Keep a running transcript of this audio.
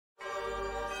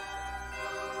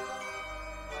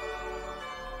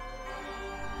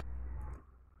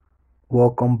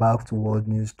Welcome back to World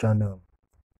News Channel.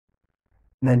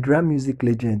 Nigerian music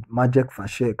legend Majek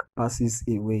Fashek passes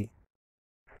away.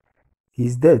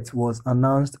 His death was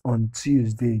announced on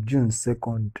Tuesday, June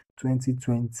 2nd,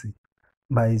 2020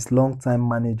 by his longtime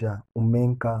manager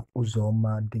Umenka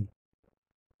Uzomade.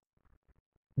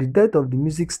 The death of the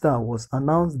music star was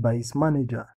announced by his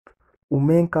manager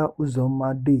Umenka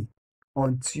Uzomade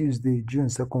on Tuesday, June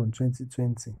 2nd,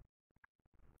 2020.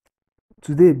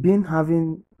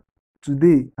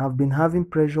 Today I've been having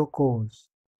pressure calls.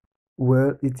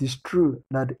 Well, it is true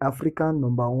that the African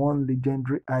 #1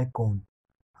 legendary icon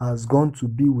has gone to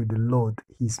be with the Lord,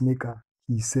 his maker,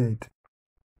 he said.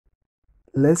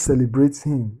 Let's celebrate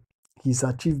him, his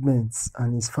achievements,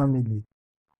 and his family.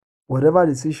 Whatever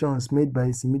decisions made by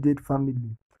his immediate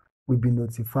family will be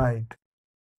notified.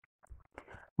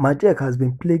 Majek has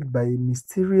been plagued by a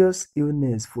mysterious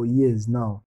illness for years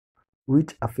now,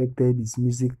 which affected his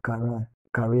music career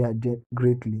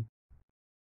greatly.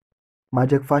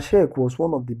 Majek Fashek was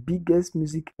one of the biggest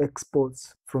music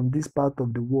exports from this part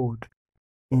of the world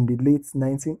in the late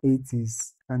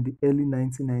 1980s and the early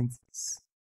 1990s.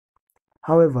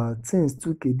 However, things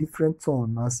took a different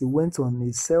turn as he went on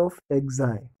a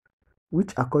self-exile,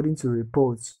 which according to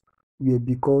reports were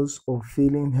because of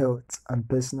failing health and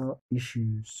personal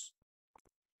issues.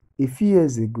 A few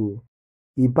years ago,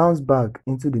 he bounced back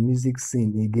into the music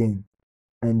scene again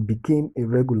and became a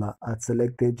regular at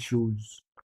selected shows.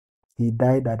 He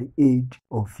died at the age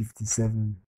of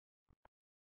 57.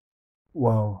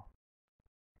 Wow.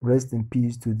 Rest in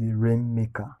peace to the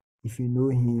Rainmaker. If you know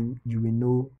him, you will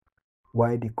know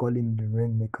why they call him the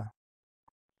Rainmaker.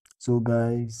 So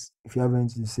guys, if you have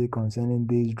anything to say concerning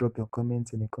this, drop your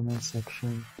comments in the comment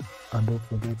section and don't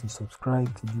forget to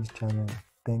subscribe to this channel.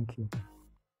 Thank you.